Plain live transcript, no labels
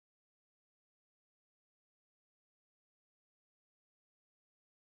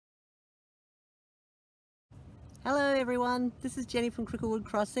Hello everyone, this is Jenny from Cricklewood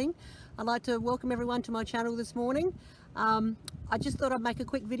Crossing. I'd like to welcome everyone to my channel this morning. I just thought I'd make a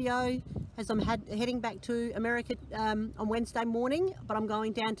quick video as I'm heading back to America on Wednesday morning, but I'm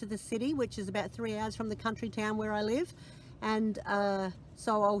going down to the city, which is about 3 hours from the country town where I live, and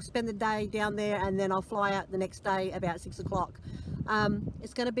so I'll spend the day down there and then I'll fly out the next day about 6 o'clock.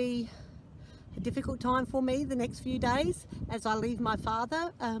 It's going to be a difficult time for me the next few days as I leave my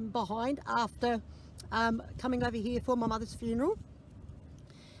father behind after coming over here for my mother's funeral,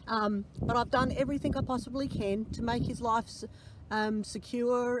 but I've done everything I possibly can to make his life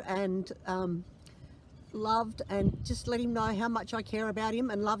secure and loved, and just let him know how much I care about him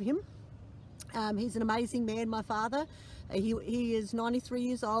and love him. He's an amazing man, my father. He is 93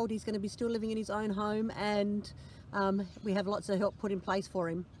 years old. He's going to be still living in his own home, and we have lots of help put in place for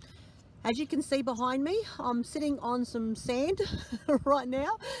him. As you can see behind me, I'm sitting on some sand right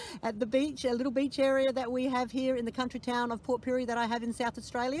now at the beach, a little beach area that we have here in the country town of Port Pirie that I have in South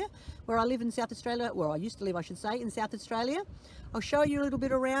Australia, where I live in South Australia, where I used to live, I should say, in South Australia. I'll show you a little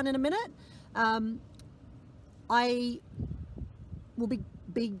bit around in a minute. I will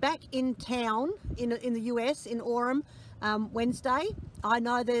be back in town in the US, in Orem, Wednesday. I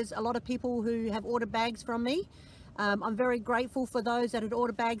know there's a lot of people who have ordered bags from me. I'm very grateful for those that had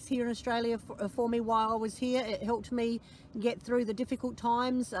ordered bags here in Australia for me while I was here. It helped me get through the difficult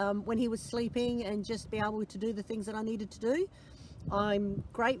times when he was sleeping, and just be able to do the things that I needed to do. I'm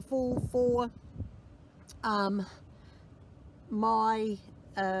grateful for my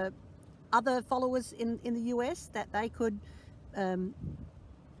other followers in the US, that they could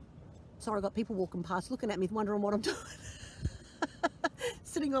sorry, I've got people walking past looking at me wondering what I'm doing.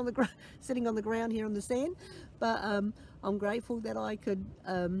 sitting on the ground here on the sand, but I'm grateful that I could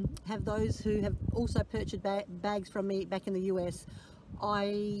have those who have also purchased bags from me back in the US.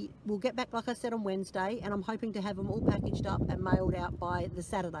 I will get back, like I said, on Wednesday, and I'm hoping to have them all packaged up and mailed out by the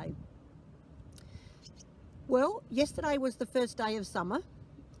Saturday. Well, yesterday was the first day of summer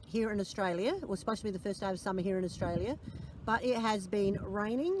here in Australia. It was supposed to be the first day of summer here in Australia, but it has been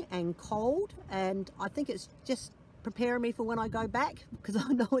raining and cold, and I think it's just preparing me for when I go back, because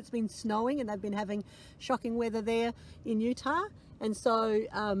I know it's been snowing and they've been having shocking weather there in Utah, and so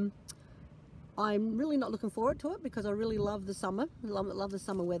I'm really not looking forward to it, because I really love the summer, love the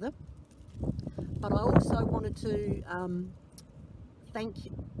summer weather. But I also wanted to thank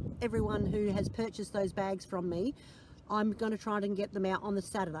everyone who has purchased those bags from me. I'm going to try and get them out on the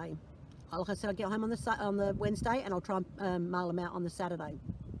Saturday. Like I said, I'll get home on the Wednesday, and I'll try and mail them out on the Saturday.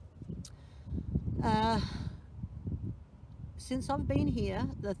 Since I've been here,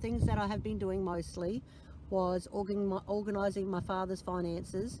 the things that I have been doing mostly was organising my father's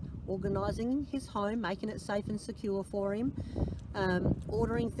finances, organising his home, making it safe and secure for him,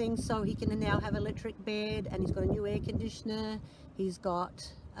 ordering things so he can now have an electric bed, and he's got a new air conditioner. He's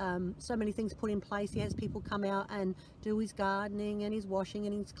got so many things put in place. He has people come out and do his gardening and his washing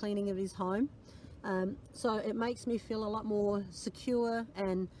and his cleaning of his home. So it makes me feel a lot more secure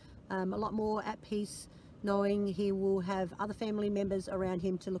and a lot more at peace, knowing he will have other family members around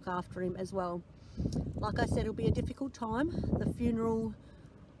him to look after him as well. Like I said, it'll be a difficult time. The funeral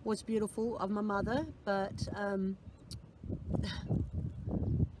was beautiful of my mother, but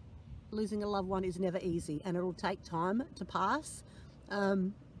losing a loved one is never easy, and it'll take time to pass.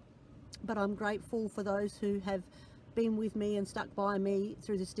 But I'm grateful for those who have been with me and stuck by me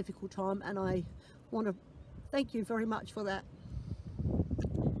through this difficult time, and I want to thank you very much for that.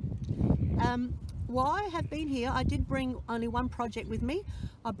 While I have been here, I did bring only one project with me.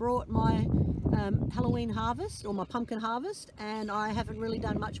 I brought my Halloween harvest, or my pumpkin harvest, and I haven't really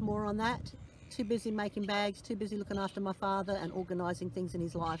done much more on that. Too busy making bags, too busy looking after my father and organising things in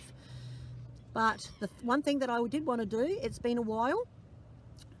his life. But the one thing that I did want to do, it's been a while.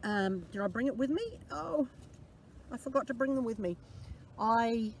 Did I bring it with me? Oh, I forgot to bring them with me.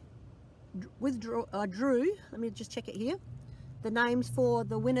 I drew, let me just check it here, the names for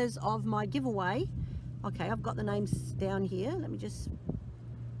the winners of my giveaway. Okay, I've got the names down here. Let me just,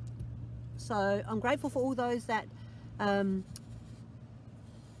 so I'm grateful for all those that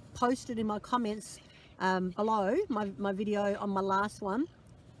posted in my comments below my video on my last one,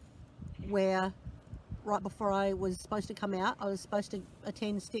 where right before I was supposed to come out, I was supposed to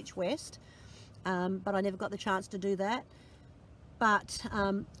attend Stitch West, but I never got the chance to do that. But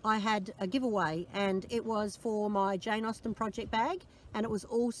I had a giveaway, and it was for my Jane Austen project bag, and it was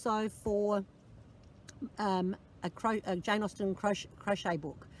also for a Jane Austen crochet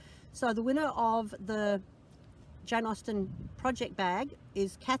book. So the winner of the Jane Austen project bag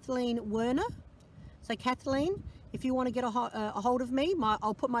is Kathleen Werner. So Kathleen, if you want to get a hold of me,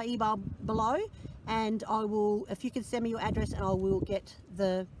 I'll put my email below, and I will, if you can send me your address, and I will get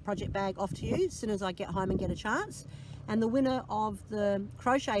the project bag off to you as soon as I get home and get a chance. And the winner of the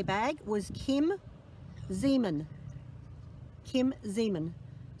crochet bag was Kim Zeman. Kim Zeman.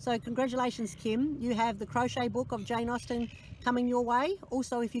 So congratulations, Kim. You have the crochet book of Jane Austen coming your way.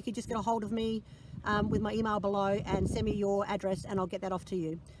 Also, if you could just get a hold of me with my email below and send me your address, and I'll get that off to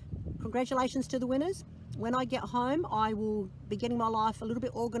you. Congratulations to the winners. When I get home, I will be getting my life a little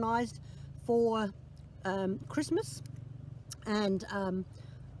bit organized for Christmas, and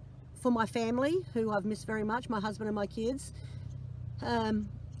for my family, who I've missed very much, my husband and my kids.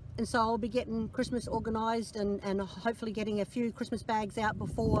 And so I'll be getting Christmas organized, and hopefully getting a few Christmas bags out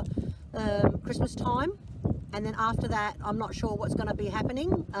before Christmas time. And then after that, I'm not sure what's going to be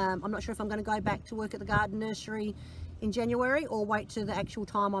happening. I'm not sure if I'm going to go back to work at the garden nursery in January, or wait to the actual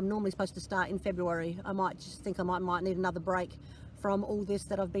time I'm normally supposed to start in February. I might just think I might need another break from all this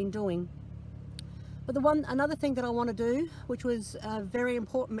that I've been doing. But another thing that I want to do, which was very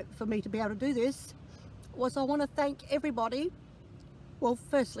important for me to be able to do this, was I want to thank everybody. Well,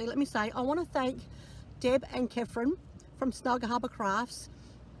 firstly, let me say, I want to thank Deb and Kefren from Snug Harbour Crafts,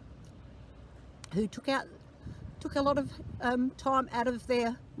 who took a lot of time out of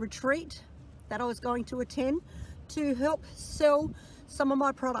their retreat that I was going to attend to help sell some of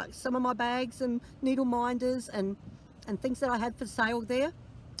my products, some of my bags and needle minders and things that I had for sale there.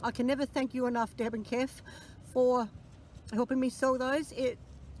 I can never thank you enough, Deb and Kef, for helping me sell those. It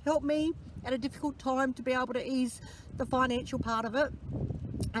helped me at a difficult time to be able to ease the financial part of it.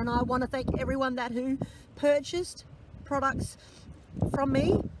 And I want to thank everyone who purchased products from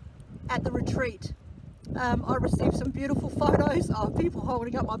me at the retreat. I received some beautiful photos of people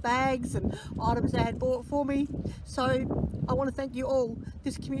holding up my bags and items they had bought for me. So I want to thank you all.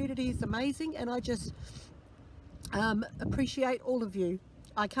 This community is amazing, and I just appreciate all of you.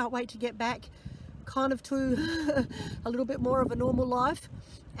 I can't wait to get back kind of to a little bit more of a normal life,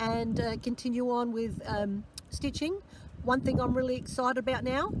 and continue on with stitching. One thing I'm really excited about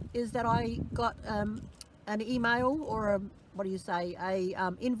now is that I got an email, or a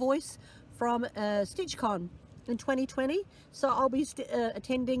invoice from StitchCon in 2020. So I'll be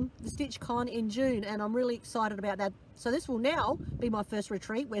attending the StitchCon in June, and I'm really excited about that. So this will now be my first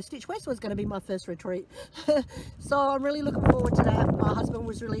retreat, where Stitch West was going to be my first retreat. So I'm really looking forward to that. My husband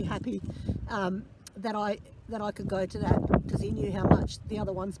was really happy that I could go to that, because he knew how much the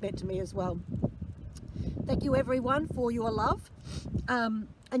other ones meant to me as well. Thank you everyone for your love and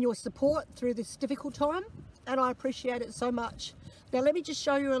your support through this difficult time, and I appreciate it so much. Now let me just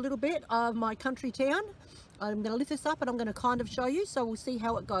show you a little bit of my country town. I'm going to lift this up and I'm going to kind of show you, so we'll see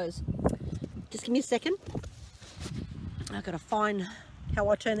how it goes. Just give me a second. I've got to find how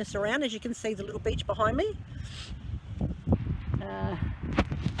I turn this around. As you can see, the little beach behind me.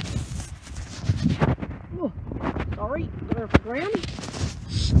 Oh, sorry, got off the ground.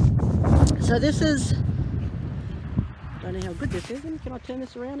 So this is, I don't know how good this is. Can I turn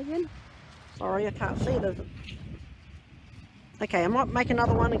this around again? Sorry, I can't see it. Okay, I might make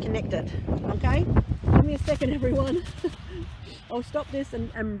another one and connect it. Okay, give me a second everyone. I'll stop this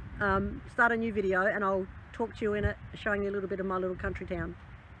and start a new video, and I'll talk to you in it, showing you a little bit of my little country town.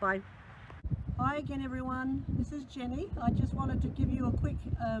 Bye. Hi again everyone, this is Jenny. I just wanted to give you a quick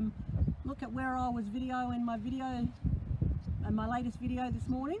look at where I was videoing my latest video this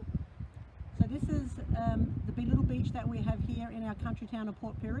morning. So this is the little beach that we have here in our country town of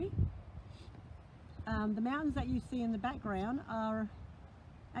Port Pirie. The mountains that you see in the background are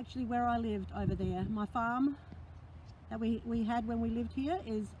actually where I lived over there. My farm that we had when we lived here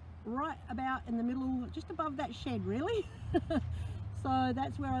is right about in the middle, just above that shed really. So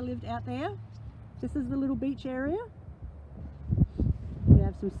that's where I lived out there. This is the little beach area. We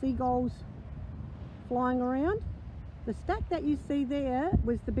have some seagulls flying around. The stack that you see there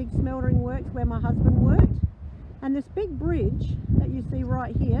was the big smeltering works where my husband worked. And this big bridge that you see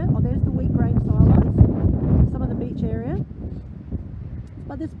right here, oh there's the wheat grain silos, some of the beach area.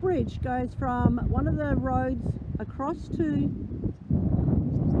 But this bridge goes from one of the roads across to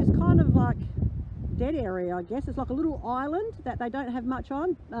this kind of like dead area, I guess. It's like a little island that they don't have much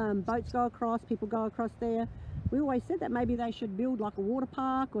on. Boats go across, people go across there. We always said that maybe they should build like a water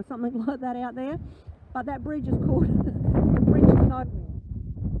park or something like that out there. But that bridge is called the Bridge to Nowhere.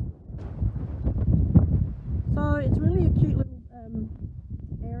 So it's really a cute little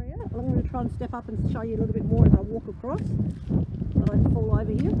area. I'm going to try and step up and show you a little bit more as I walk across, so I don't fall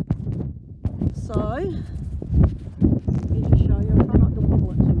over here. So, let me just show you. I'll try not to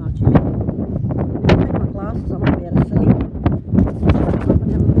wobble it too much here. I'll take my glasses, I might be able to see. Up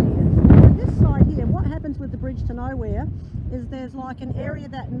and have a look here. So this side here, what happens with the Bridge to Nowhere there's like an area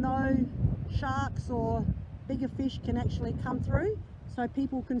that no sharks or bigger fish can actually come through, so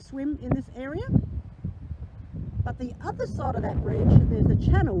people can swim in this area. But the other side of that bridge, there's a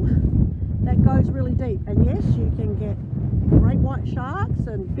channel that goes really deep, and yes, you can get great white sharks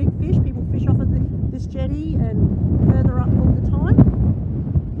and big fish. People fish off of this jetty and further up all the time.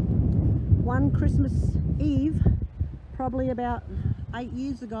 One Christmas Eve, probably about 8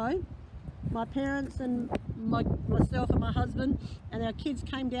 years ago, my parents and myself and my husband and our kids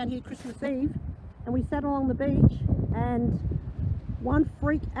came down here Christmas Eve, and we sat along the beach, and one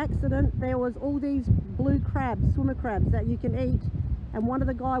freak accident, there was all these blue crabs, swimmer crabs that you can eat, and one of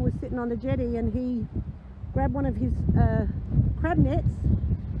the guy was sitting on the jetty and he grabbed one of his crab nets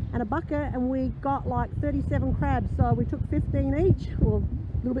and a bucket, and we got like 37 crabs. So we took 15 each, or a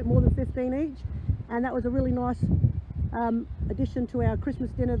little bit more than 15 each, and that was a really nice addition to our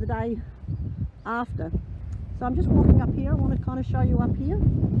Christmas dinner the day after. So I'm just walking up here. I want to kind of show you up here.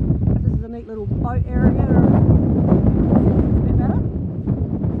 This is a neat little boat area. It's a bit better.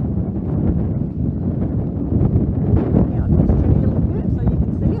 Yeah, I'll just check it a little bit so you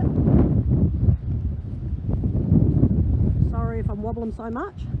can see it. Sorry if I'm wobbling so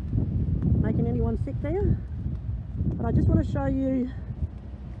much, making anyone sick there. But I just want to show you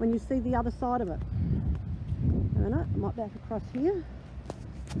when you see the other side of it. A minute, I might back across here.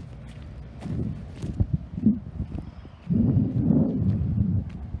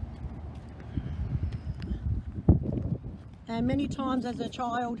 And many times as a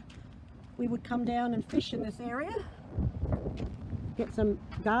child we would come down and fish in this area, get some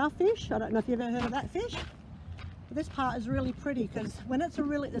garfish. I don't know if you've ever heard of that fish, but this part is really pretty because when it's a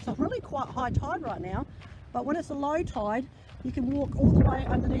really quite high tide right now, but when it's a low tide you can walk all the way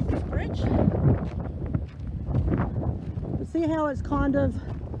underneath this bridge. But see how it's kind of,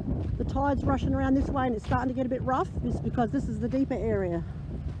 the tide's rushing around this way and it's starting to get a bit rough? It's because this is the deeper area.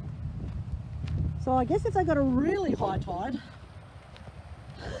 So I guess if they got a really high tide,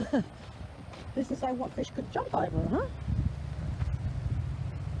 this is say what fish could jump over it, huh?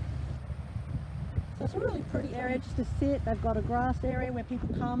 So it's a really pretty area just to sit. They've got a grassed area where people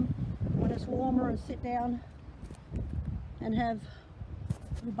come when it's warmer and sit down and have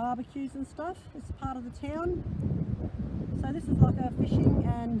little barbecues and stuff. It's part of the town. So this is like a fishing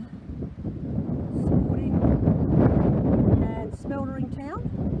and sporting and smeltering town.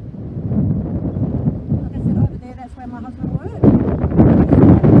 Like I said, over there, that's where my husband worked.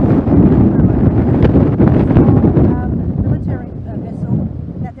 Military vessel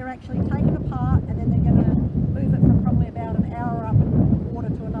that they're actually taking apart, and then they're going to move it from probably about an hour up water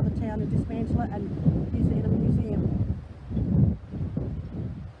to another town and dismantle it and use it in a museum.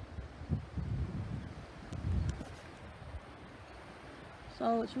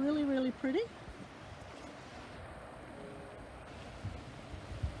 So it's really, really pretty.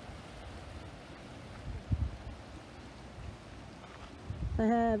 They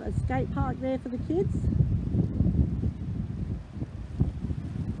have a skate park there for the kids.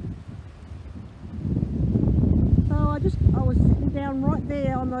 So I was sitting down right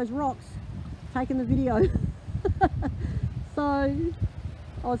there on those rocks taking the video. So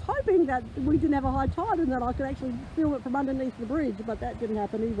I was hoping that we didn't have a high tide and that I could actually film it from underneath the bridge, but that didn't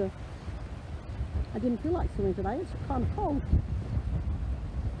happen either. I didn't feel like swimming today, it's kind of cold.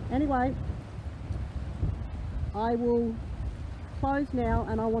 Anyway, I will close now,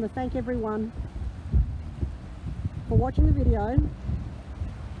 and I want to thank everyone for watching the video.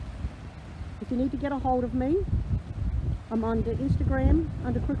 If you need to get a hold of me, I'm on Instagram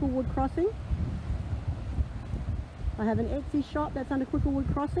under Cricklewood Crossing. I have an Etsy shop that's under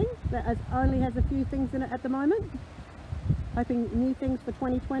Cricklewood Crossing that only has a few things in it at the moment. Hoping new things for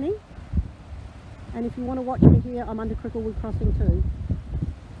 2020. And if you want to watch me here, I'm under Cricklewood Crossing too.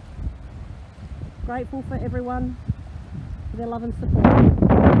 Grateful for everyone for their love and support.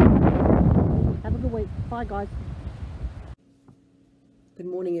 Have a good week. Bye guys. Good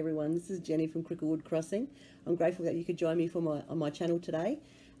morning everyone, this is Jenny from Cricklewood Crossing. I'm grateful that you could join me on my channel today.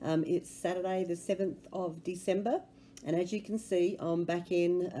 It's Saturday the 7th of December, and as you can see I'm back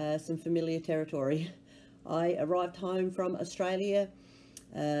in some familiar territory. I arrived home from Australia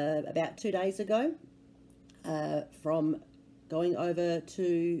about 2 days ago from going over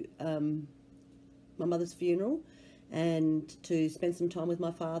to my mother's funeral and to spend some time with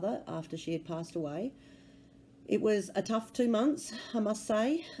my father after she had passed away. It was a tough 2 months, I must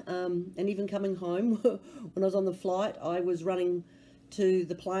say, and even coming home, when I was on the flight, I was running to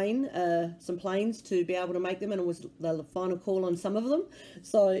the plane, some planes to be able to make them, and it was the final call on some of them.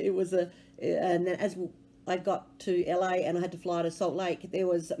 So it was and then as I got to LA and I had to fly to Salt Lake, there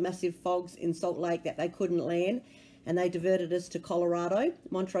was massive fogs in Salt Lake that they couldn't land, and they diverted us to Colorado,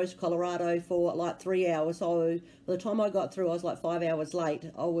 Montrose, Colorado, for like 3 hours. So by the time I got through, I was like 5 hours late.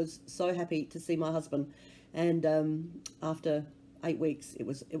 I was so happy to see my husband, and after 8 weeks, it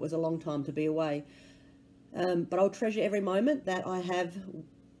was a long time to be away. But I'll treasure every moment that I have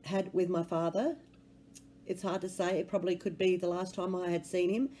had with my father. It's hard to say. It probably could be the last time I had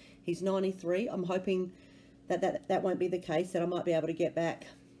seen him. He's 93. I'm hoping that won't be the case, that I might be able to get back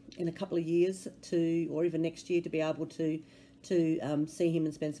in a couple of years or even next year, to be able to see him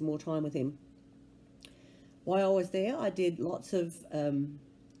and spend some more time with him. While I was there, I did lots of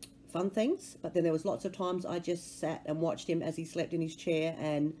fun things, but then there was lots of times I just sat and watched him as he slept in his chair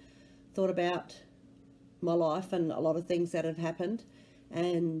and thought about my life and a lot of things that have happened,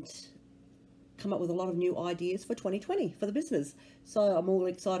 and come up with a lot of new ideas for 2020 for the business. So I'm all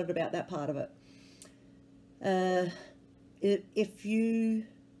excited about that part of it. If you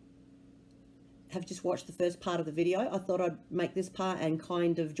have just watched the first part of the video, I thought I'd make this part and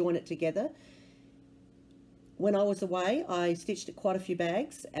kind of join it together. When I was away, I stitched quite a few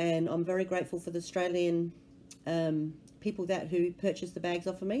bags, and I'm very grateful for the Australian people who purchased the bags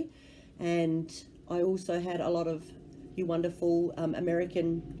off of me. And I also had a lot of you wonderful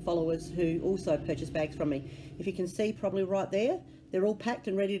American followers who also purchased bags from me. If you can see probably right there, they're all packed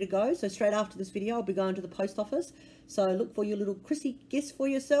and ready to go. So straight after this video, I'll be going to the post office. So look for your little Chrissy gifts for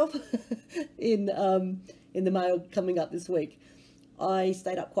yourself in the mail coming up this week. I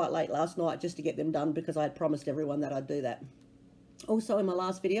stayed up quite late last night just to get them done, because I had promised everyone that I'd do that. Also, in my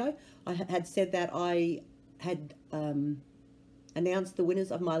last video, I had said that I had announced the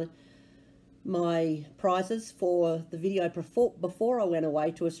winners of my prizes for the video before I went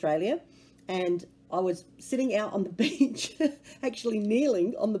away to Australia, and I was sitting out on the beach, actually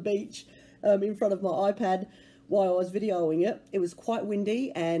kneeling on the beach in front of my iPad while I was videoing it. It was quite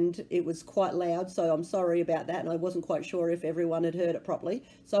windy and it was quite loud, so I'm sorry about that, and I wasn't quite sure if everyone had heard it properly.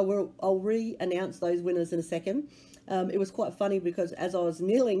 So I'll re-announce those winners in a second. It was quite funny because as I was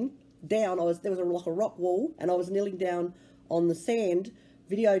kneeling down, there was like a rock wall, and I was kneeling down on the sand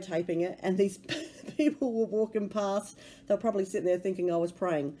videotaping it, and these people were walking past. They were probably sitting there thinking I was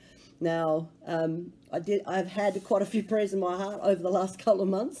praying. Now, I've had quite a few prayers in my heart over the last couple of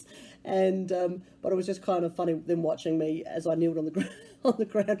months, and but it was just kind of funny them watching me as I kneeled on the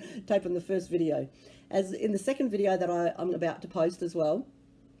ground taping the first video. As in the second video that I'm about to post as well,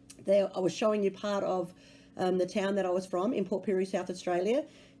 there I was showing you part of the town that I was from in Port Pirie, South Australia.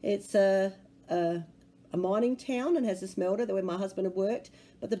 It's a mining town and has a smelter where my husband had worked,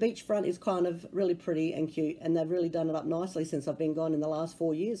 but the beachfront is kind of really pretty and cute, and they've really done it up nicely since I've been gone in the last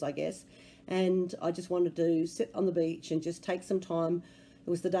 4 years, I guess. And I just wanted to sit on the beach and just take some time. It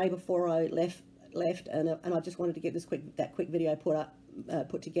was the day before I left, and I just wanted to get that quick video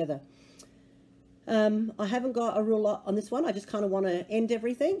put together. I haven't got a real lot on this one. I just kind of want to end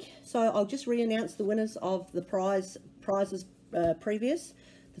everything, so I'll just re-announce the winners of the prizes previous.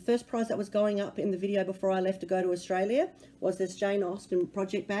 The first prize that was going up in the video before I left to go to Australia was this Jane Austen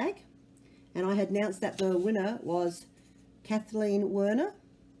project bag, and I had announced that the winner was Kathleen Werner.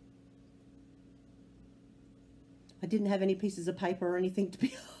 I didn't have any pieces of paper or anything to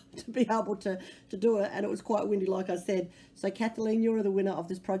be able to do it, and it was quite windy, like I said. So Kathleen, you're the winner of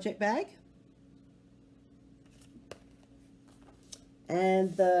this project bag.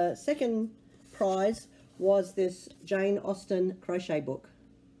 And the second prize was this Jane Austen crochet book.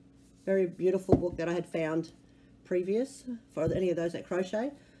 Very beautiful book that I had found previous for any of those that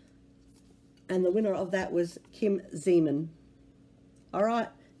crochet. And the winner of that was Kim Zeman. All right,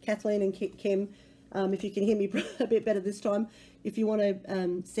 Kathleen and Kim, if you can hear me a bit better this time, if you want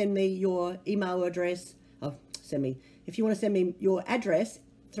to send me your email address, if you want to send me your address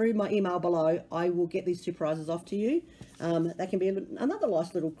through my email below, I will get these two prizes off to you. That can be another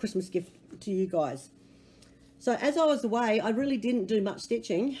nice little Christmas gift to you guys. So as I was away, I really didn't do much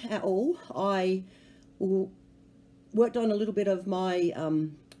stitching at all. I worked on a little bit of my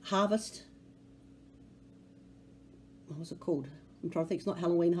harvest. What was it called? I'm trying to think. It's not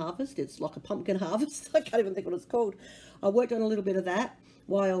Halloween harvest. It's like a pumpkin harvest. I can't even think what it's called. I worked on a little bit of that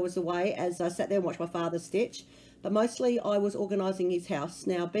while I was away, as I sat there and watched my father stitch. But mostly I was organising his house.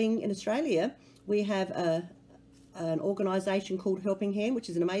 Now, being in Australia, we have an organisation called Helping Hand, which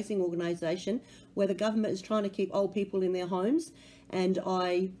is an amazing organisation where the government is trying to keep old people in their homes, and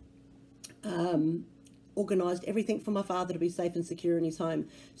I organised everything for my father to be safe and secure in his home.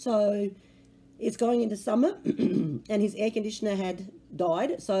 So it's going into summer and his air conditioner had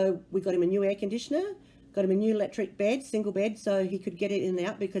died, so we got him a new air conditioner, got him a new electric bed, single bed, so he could get it in and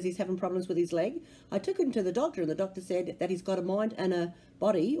out because he's having problems with his leg. I took him to the doctor, and the doctor said that he's got a mind and a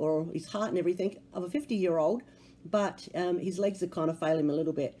body, or his heart and everything, of a 50-year-old, but his legs are kind of failing him a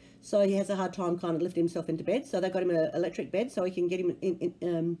little bit. So he has a hard time kind of lifting himself into bed. So they got him an electric bed so he can get him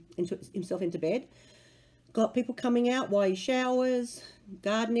into himself into bed. Got people coming out while he showers,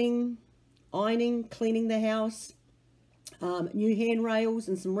 gardening, ironing, cleaning the house, new handrails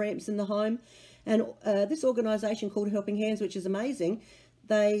and some ramps in the home. And this organisation called Helping Hands, which is amazing,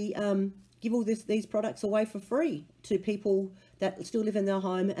 they give all these products away for free to people that still live in their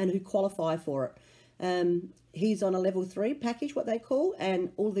home and who qualify for it. He's on a level 3 package, what they call,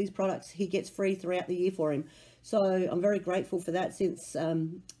 and all these products he gets free throughout the year for him. So I'm very grateful for that, since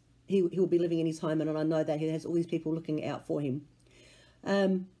he will be living in his home, and I know that he has all these people looking out for him.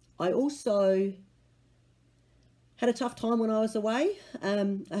 I also had a tough time when I was away.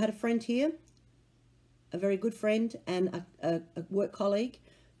 I had a friend here, a very good friend, and a work colleague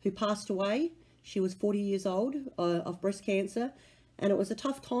who passed away. She was 40 years old of breast cancer, and it was a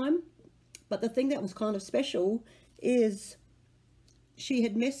tough time. But the thing that was kind of special is she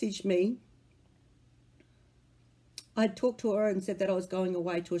had messaged me. I'd talked to her and said that I was going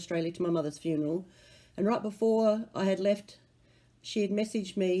away to Australia to my mother's funeral. And right before I had left, she had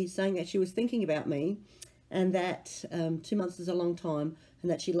messaged me saying that she was thinking about me, and that 2 months is a long time,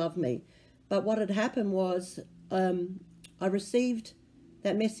 and that she loved me. But what had happened was I received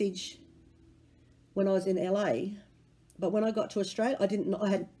that message when I was in LA. But when I got to Australia,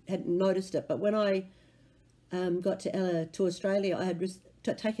 I hadn't noticed it. But when I got to Australia, I had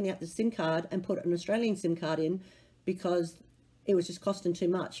taken out the SIM card and put an Australian SIM card in, because it was just costing too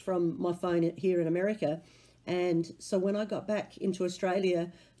much from my phone here in America. And so when I got back into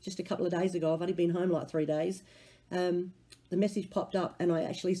Australia just a couple of days ago, I've only been home like 3 days, the message popped up and I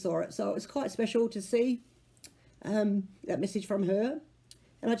actually saw it. So it was quite special to see that message from her.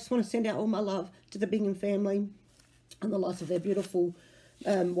 And I just want to send out all my love to the Bingham family and the loss of their beautiful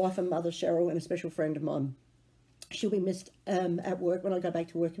wife and mother, Cheryl, and a special friend of mine. She'll be missed at work when I go back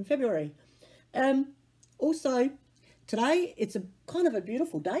to work in February. Also, today, it's a kind of a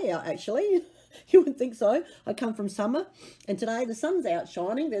beautiful day out, actually. You wouldn't think so. I come from summer, and today the sun's out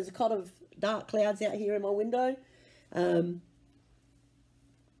shining. There's a kind of dark clouds out here in my window. And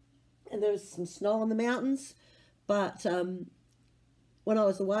there's some snow on the mountains. But when I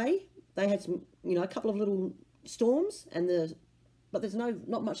was away, they had some, a couple of little storms, but there's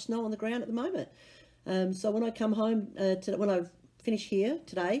not much snow on the ground at the moment. So when I come home, when I finish here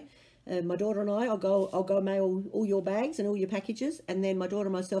today, my daughter and I'll go mail all your bags and all your packages, and then my daughter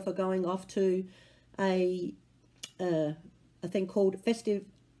and myself are going off to a thing called Festival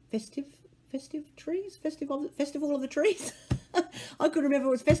of the Trees. I couldn't remember if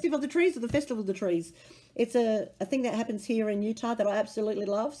it was Festival of the Trees or the Festival of the Trees. It's a thing that happens here in Utah that I absolutely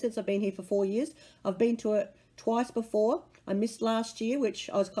love since I've been here for 4 years. I've been to it twice before. I missed last year, which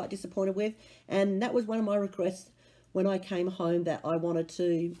I was quite disappointed with, and that was one of my requests when I came home, that I wanted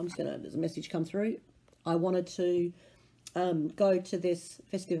to, there's a message come through, I wanted to go to this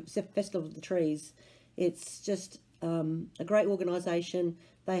Festival of the Trees. It's just a great organisation.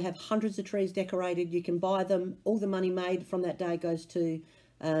 They have hundreds of trees decorated. You can buy them. All the money made from that day goes to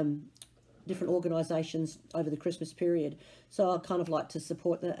different organisations over the Christmas period. So I kind of like to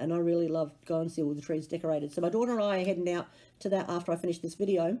support that, and I really love going and see all the trees decorated. So my daughter and I are heading out to that after I finish this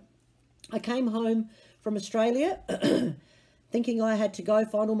video. I came home from Australia thinking I had to go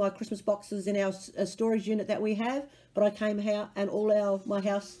find all my Christmas boxes in our storage unit that we have, but I came out and my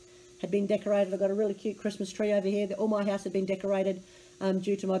house had been decorated. I've got a really cute Christmas tree over here. All my house had been decorated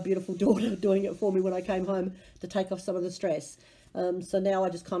due to my beautiful daughter doing it for me when I came home to take off some of the stress. So now I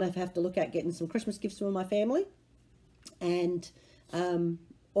just kind of have to look at getting some Christmas gifts for my family, and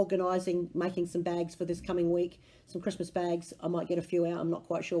organising, making some bags for this coming week, some Christmas bags. I might get a few out. I'm not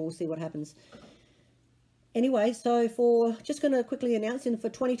quite sure. We'll see what happens. Anyway, so just going to quickly announce, for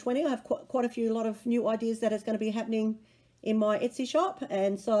 2020, I have quite a lot of new ideas that is going to be happening in my Etsy shop,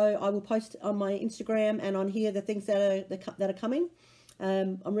 and so I will post on my Instagram and on here the things that are coming.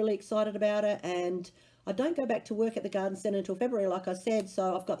 I'm really excited about it, and I don't go back to work at the garden centre until February, like I said,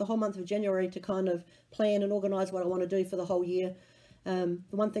 so I've got the whole month of January to kind of plan and organise what I want to do for the whole year. The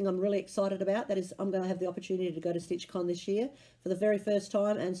one thing I'm really excited about, that is I'm going to have the opportunity to go to StitchCon this year for the very first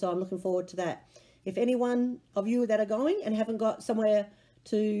time, and so I'm looking forward to that. If anyone of you that are going and haven't got somewhere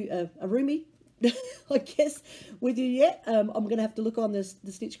to a roomie, I guess, with you yet, I'm going to have to look on the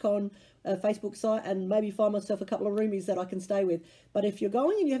StitchCon Facebook site and maybe find myself a couple of roomies that I can stay with. But if you're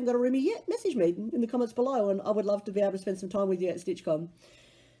going and you haven't got a roomie yet, message me in the comments below, and I would love to be able to spend some time with you at StitchCon.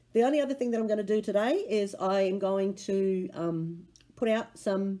 The only other thing that I'm going to do today is I am going to put out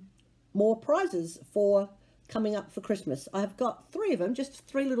some more prizes for coming up for Christmas. I've got 3 of them, just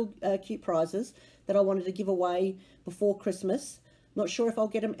 3 little cute prizes that I wanted to give away before Christmas. Not sure if I'll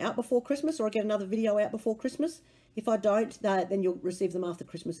get them out before Christmas or I'll get another video out before Christmas. If I don't, then you'll receive them after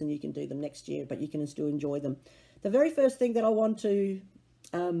Christmas and you can do them next year, but you can still enjoy them. The very first thing that I want to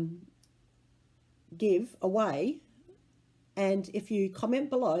give away, and if you comment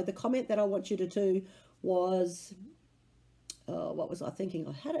below, the comment that I want you to do was, what was I thinking?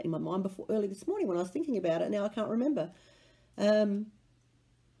 I had it in my mind early this morning when I was thinking about it. Now I can't remember.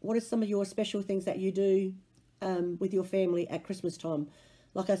 What are some of your special things that you do with your family at Christmas time?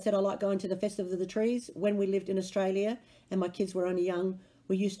 Like I said, I like going to the Festival of the Trees. When we lived in Australia and my kids were only young,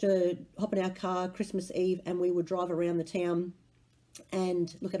 we used to hop in our car Christmas Eve and we would drive around the town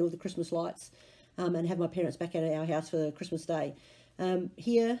and look at all the Christmas lights and have my parents back at our house for Christmas Day.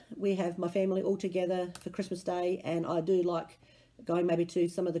 Here we have my family all together for Christmas Day, and I do like going maybe to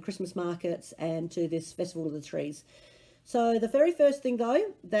some of the Christmas markets and to this Festival of the Trees. So the very first thing though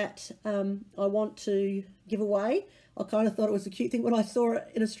that I want to give away, I kind of thought it was a cute thing when I saw it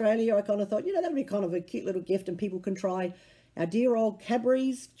in Australia. I kind of thought, you know, that'd be kind of a cute little gift and people can try our dear old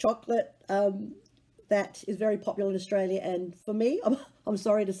Cadbury's chocolate that is very popular in Australia. And for me, I'm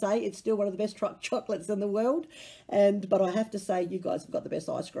sorry to say, it's still one of the best chocolates in the world. But I have to say, you guys have got the best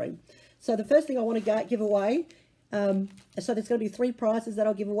ice cream. So the first thing I want to give away, so there's going to be 3 prizes that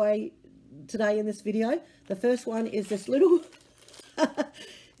I'll give away today in this video. The first one is this little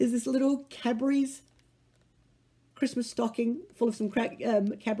Cadbury's Christmas stocking full of some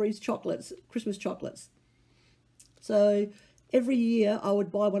Cadbury's chocolates, Christmas chocolates. So every year I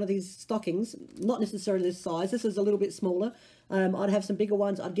would buy one of these stockings, not necessarily this size. This is a little bit smaller. I'd have some bigger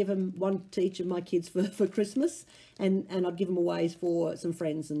ones. I'd give them one to each of my kids for Christmas, and I'd give them away for some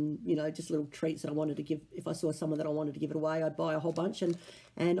friends, and you know, just little treats that I wanted to give. If I saw someone that I wanted to give it away, I'd buy a whole bunch.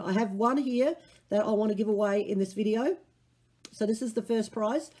 And I have one here that I want to give away in this video. So this is the first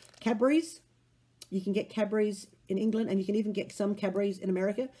prize, Cadbury's. You can get Cadbury's in England, and you can even get some Cadbury's in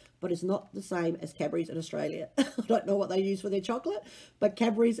America, but it's not the same as Cadbury's in Australia. I don't know what they use for their chocolate, but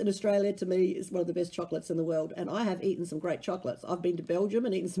Cadbury's in Australia to me is one of the best chocolates in the world. And I have eaten some great chocolates. I've been to Belgium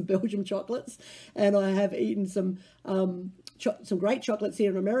and eaten some Belgium chocolates, and I have eaten some great chocolates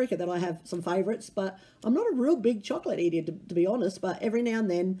here in America that I have some favorites, but I'm not a real big chocolate eater to be honest, but every now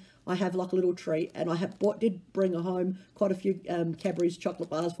and then I have like a little treat, and I did bring home quite a few Cadbury's chocolate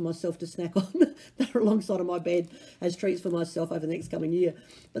bars for myself to snack on that are alongside of my bed as treats for myself over the next coming year.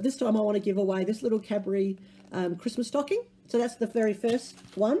 But this time I want to give away this little Cadbury Christmas stocking. So that's the very first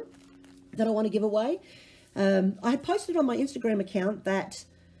one that I want to give away. I had posted on my Instagram account that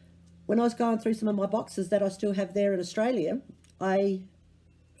when I was going through some of my boxes that I still have there in Australia, I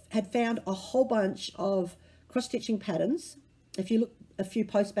had found a whole bunch of cross-stitching patterns. If you look a few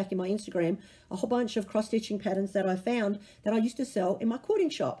posts back in my Instagram, a whole bunch of cross-stitching patterns that I found that I used to sell in my cording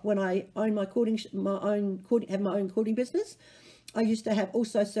shop when I owned my own cording business. I used to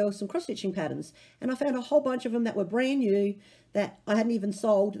also sell some cross-stitching patterns, and I found a whole bunch of them that were brand new that I hadn't even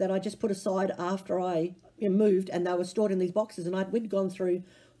sold, that I just put aside after I moved, and they were stored in these boxes. And we'd gone through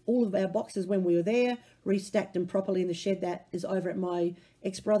all of our boxes when we were there, restacked them properly in the shed that is over at my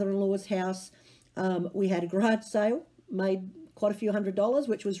ex-brother-in-law's house. We had a garage sale, made quite a few $100s,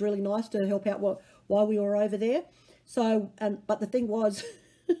 which was really nice to help out while we were over there. So, but the thing was,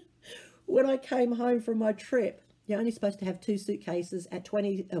 when I came home from my trip, you're only supposed to have 2 suitcases at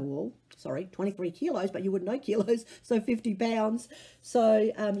 23 kilos, but you wouldn't know kilos, so 50 pounds. So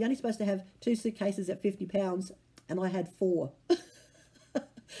you're only supposed to have 2 suitcases at 50 pounds, and I had 4.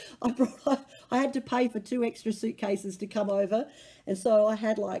 I had to pay for 2 extra suitcases to come over, and so I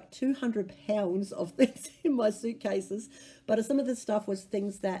had like 200 pounds of things in my suitcases. But some of the stuff was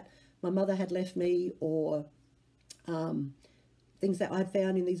things that my mother had left me, or things that I'd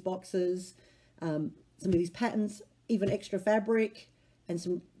found in these boxes, some of these patterns, even extra fabric,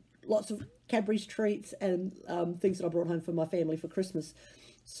 and lots of Cadbury's treats and things that I brought home for my family for Christmas.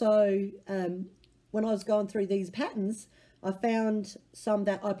 So when I was going through these patterns, I found some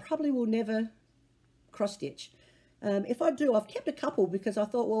that I probably will never cross stitch. If I do, I've kept a couple because I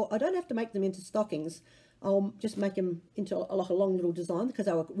thought, well, I don't have to make them into stockings. I'll just make them into like a long little design because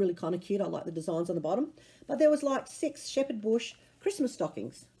they were really kind of cute. I like the designs on the bottom. But there was like 6 shepherd bush Christmas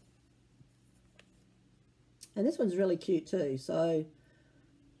stockings. And this one's really cute too. So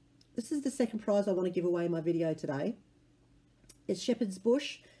this is the second prize I want to give away in my video today. It's shepherd's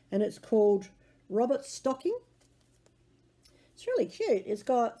bush, and it's called Robert's stocking. It's really cute. It's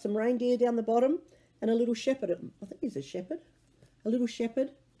got some reindeer down the bottom and a little shepherd. I think he's a shepherd. A little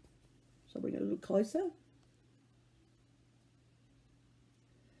shepherd. So I'll bring it a little closer.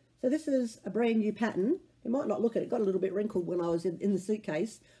 So this is a brand new pattern You might not look at it. It got a little bit wrinkled when I was in the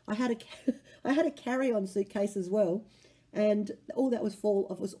suitcase. I had a carry-on suitcase as well, and all that was full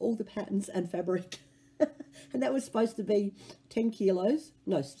of was all the patterns and fabric. And that was supposed to be 10 kilos,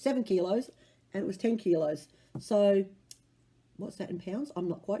 no, 7 kilos, and it was 10 kilos. So what's that in pounds? I'm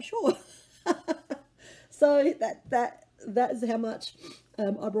not quite sure. So that is how much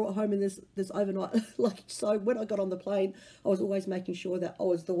I brought home in this overnight luggage. So when I got on the plane, I was always making sure that I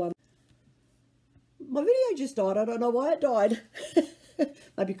was the one. My video just died. I don't know why it died.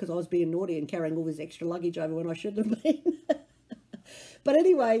 Maybe because I was being naughty and carrying all this extra luggage over when I shouldn't have been. But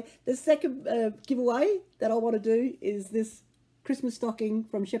anyway, the second giveaway that I want to do is this Christmas stocking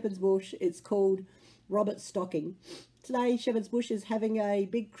from Shepherd's Bush. It's called Robert's Stocking. Today, Shepherd's Bush is having a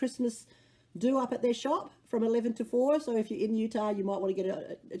big Christmas do-up at their shop from 11 to 4. So if you're in Utah, you might want to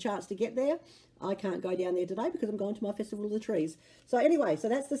get a chance to get there. I can't go down there today because I'm going to my Festival of the Trees. So anyway, so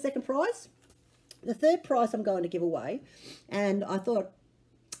that's the second prize. The third prize I'm going to give away, and I thought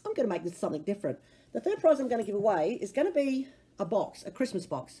I'm going to make this something different. The third prize I'm going to give away is going to be a box, a Christmas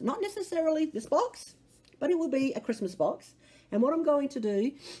box. Not necessarily this box, but it will be a Christmas box. And what I'm going to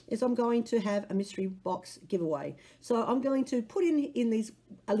do is I'm going to have a mystery box giveaway. So I'm going to put in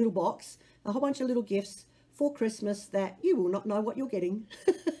a little box, a whole bunch of little gifts for Christmas that you will not know what you're getting.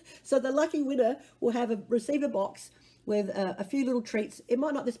 So the lucky winner will receive a box with a few little treats. It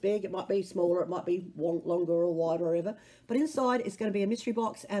might not be this big, it might be smaller, it might be longer or wider or whatever. But inside it's going to be a mystery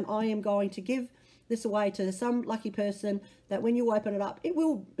box, and I am going to give this away to some lucky person that when you open it up, it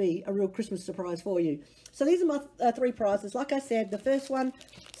will be a real Christmas surprise for you. So these are my three prizes. Like I said, the first one,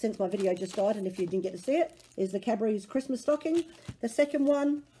 since my video just died, and if you didn't get to see it, is the Cadbury's Christmas stocking. The second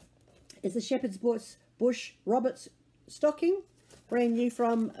one is the Shepherd's Bush Robert's stocking, brand new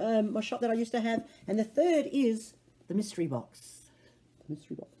from my shop that I used to have. And the third is the mystery box. The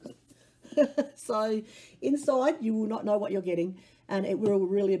mystery box. So inside, you will not know what you're getting, and it will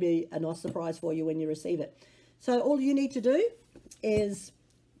really be a nice surprise for you when you receive it. So all you need to do is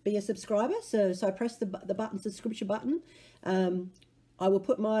be a subscriber. So press the button, subscription button. I will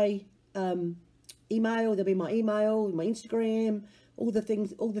put my email. There'll be my email, my Instagram, all the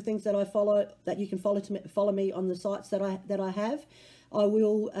things that I follow, that you can follow me on the sites that I have. I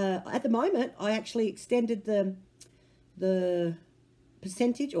will at the moment I actually extended the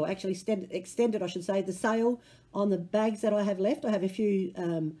percentage, or actually extended I should say, the sale on the bags that I have left. I have a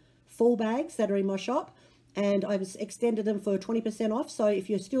few fall bags that are in my shop, and I've extended them for 20% off. So if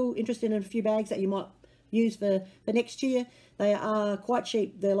you're still interested in a few bags that you might use for next year, they are quite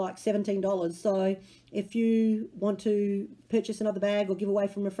cheap. They're like $17. So if you want to purchase another bag or give away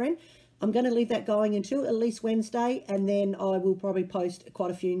from a friend, I'm going to leave that going until at least Wednesday, and then I will probably post quite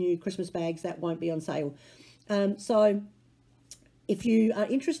a few new Christmas bags that won't be on sale. So if you are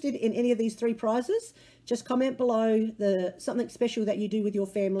interested in any of these three prizes, just comment below something special that you do with your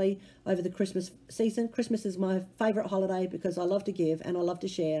family over the Christmas season. Christmas is my favourite holiday because I love to give and I love to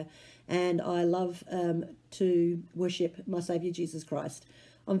share, and I love to worship my Saviour Jesus Christ.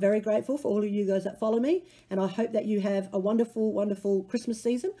 I'm very grateful for all of you guys that follow me, and I hope that you have a wonderful, wonderful Christmas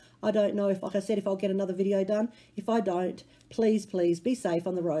season. I don't know if, like I said, if I'll get another video done. If I don't, please be safe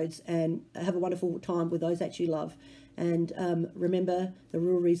on the roads and have a wonderful time with those that you love. And remember the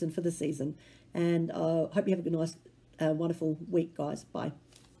real reason for the season. And I hope you have a good, nice, wonderful week, guys. Bye.